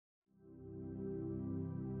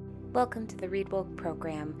Welcome to the Read Woke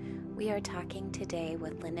program. We are talking today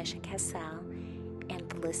with Lanisha Cassell and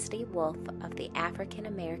Felicity Wolf of the African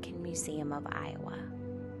American Museum of Iowa.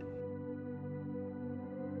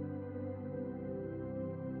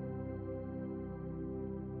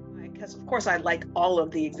 Because of course I like all of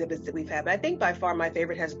the exhibits that we've had, but I think by far my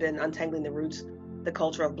favorite has been Untangling the Roots, the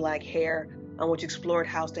Culture of Black Hair, which explored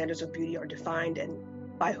how standards of beauty are defined and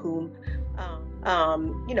by whom.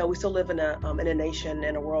 We still live in a nation,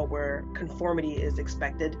 in a world where conformity is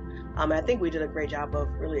expected. And I think we did a great job of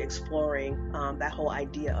really exploring that whole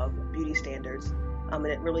idea of beauty standards. And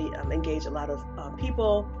it really engaged a lot of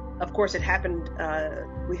people. Of course, it happened,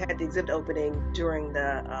 we had the exhibit opening during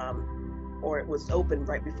or it was open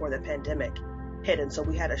right before the pandemic hit. And so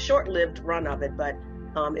we had a short-lived run of it, but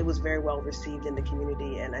it was very well received in the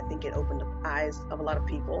community. And I think it opened the eyes of a lot of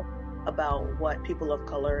people about what people of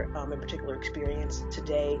color in particular experience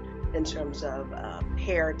today in terms of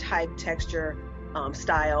hair type, texture,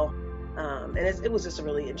 style. And it was just a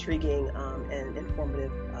really intriguing and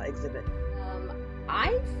informative exhibit.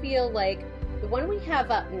 I feel like the one we have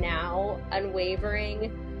up now,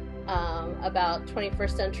 Unwavering, about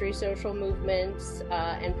 21st century social movements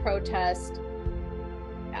and protest,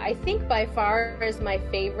 I think by far is my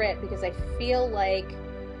favorite, because I feel like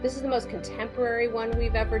this is the most contemporary one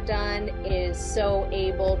we've ever done. It is so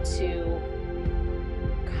able to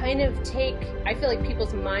kind of take, I feel like,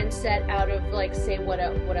 people's mindset out of, like, say what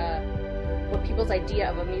people's idea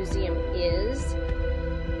of a museum is.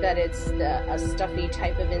 That it's a stuffy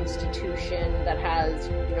type of institution that has,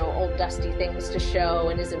 old dusty things to show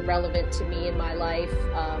and isn't relevant to me in my life.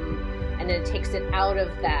 And then it takes it out of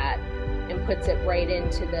that and puts it right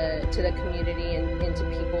into the community and into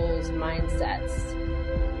people's mindsets.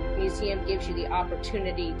 Museum gives you the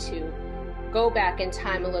opportunity to go back in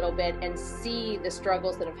time a little bit and see the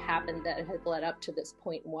struggles that have happened that have led up to this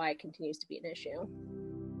point and why it continues to be an issue.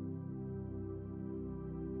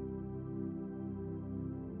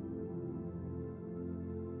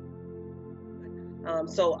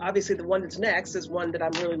 So obviously the one that's next is one that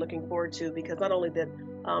I'm really looking forward to, because not only did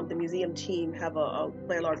the museum team have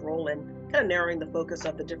play a large role in kind of narrowing the focus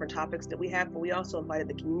of the different topics that we have, but we also invited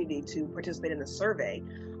the community to participate in a survey.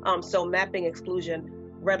 So Mapping Exclusion,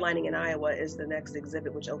 Redlining in Iowa is the next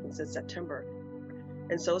exhibit, which opens in September.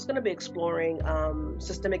 And so it's going to be exploring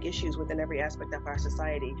systemic issues within every aspect of our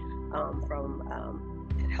society, from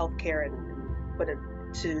healthcare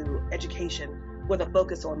to education, with a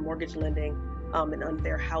focus on mortgage lending and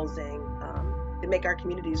unfair housing, to make our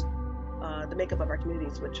communities, the makeup of our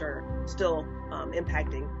communities, which are still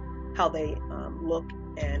impacting how they look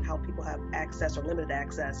and how people have access or limited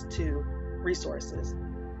access to resources.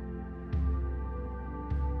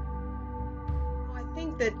 I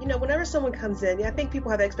think that, whenever someone comes in, I think people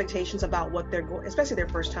have expectations about what they're going, especially their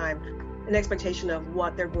first time, an expectation of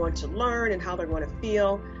what they're going to learn and how they're going to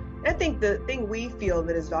feel. I think the thing we feel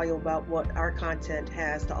that is valuable about what our content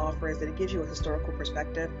has to offer is that it gives you a historical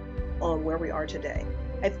perspective on where we are today.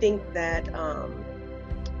 I think that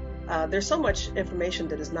there's so much information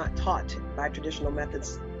that is not taught by traditional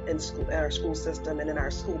methods in school, in our school system and in our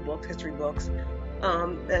school books, history books,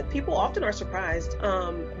 that people often are surprised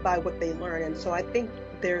by what they learn. And so I think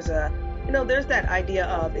there's there's that idea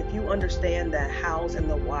of, if you understand the hows and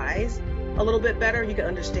the whys a little bit better, you can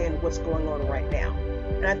understand what's going on right now.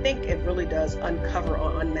 And I think it really does uncover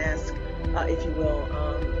or unmask, if you will,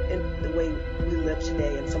 in the way we live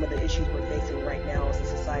today and some of the issues we're facing right now as a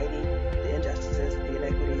society, the injustices, the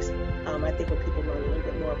inequities. I think when people learn a little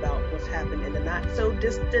bit more about what's happened in the not so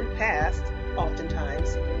distant past,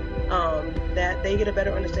 oftentimes, that they get a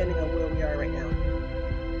better understanding of where we are right now.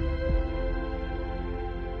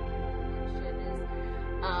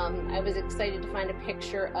 I was excited to find a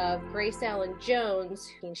picture of Grace Allen Jones.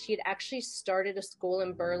 She had actually started a school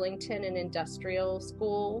in Burlington, an industrial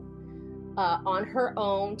school, on her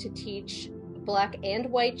own to teach Black and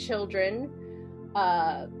white children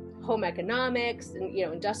home economics and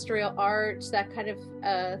industrial arts, that kind of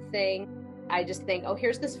thing. I just think, oh,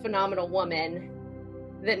 here's this phenomenal woman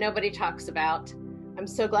that nobody talks about. I'm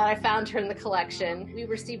so glad I found her in the collection. We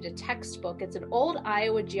received a textbook. It's an old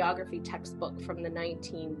Iowa geography textbook from the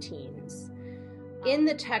 19-teens. In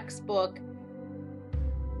the textbook,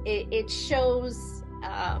 it shows,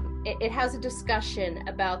 it has a discussion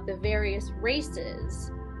about the various races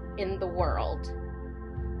in the world.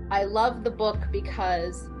 I love the book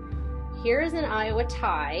because here is an Iowa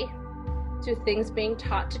tie to things being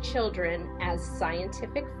taught to children as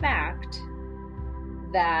scientific fact,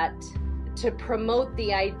 that to promote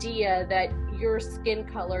the idea that your skin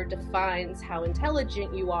color defines how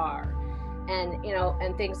intelligent you are, and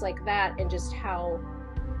and things like that, and just how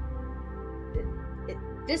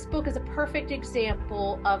this book is a perfect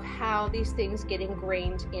example of how these things get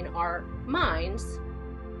ingrained in our minds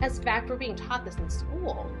as fact. We're being taught this in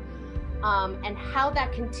school, and how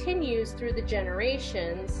that continues through the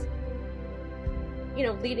generations,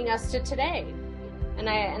 leading us to today. And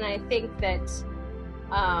I think that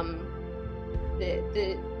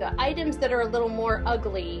the items that are a little more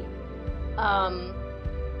ugly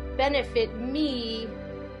benefit me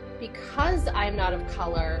because I'm not of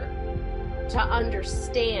color, to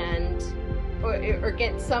understand or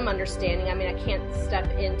get some understanding. I mean, I can't step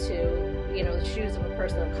into the shoes of a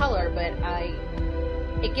person of color, but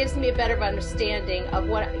it gives me a better understanding of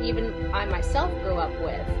what even I myself grew up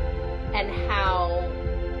with, and how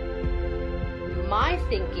my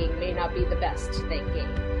thinking may not be the best thinking.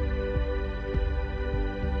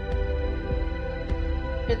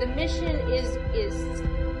 The mission is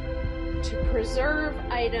to preserve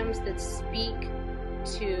items that speak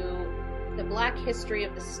to the Black history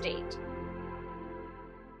of the state.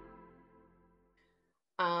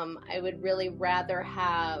 I would really rather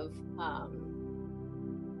have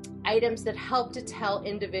items that help to tell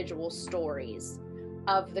individual stories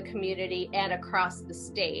of the community and across the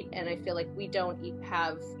state. And I feel like we don't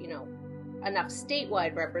have, enough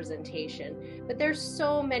statewide representation. But there's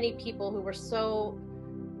so many people who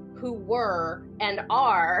were and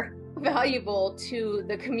are valuable to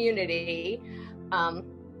the community,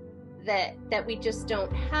 that we just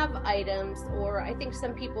don't have items. Or I think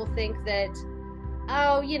some people think that,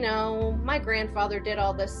 my grandfather did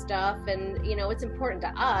all this stuff and, it's important to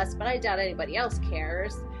us, but I doubt anybody else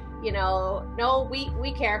cares. No,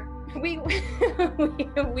 we care. We want,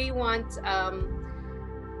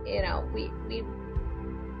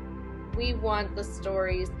 we want the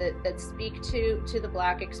stories that speak to the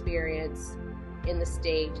Black experience in the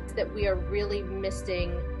state. That we are really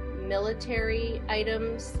missing military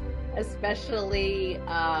items, especially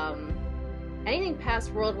anything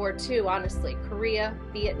past World War II, honestly, Korea,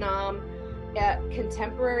 Vietnam,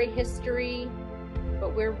 contemporary history,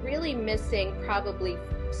 but we're really missing probably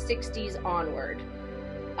 60s onward,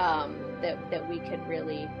 that we could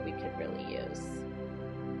really use.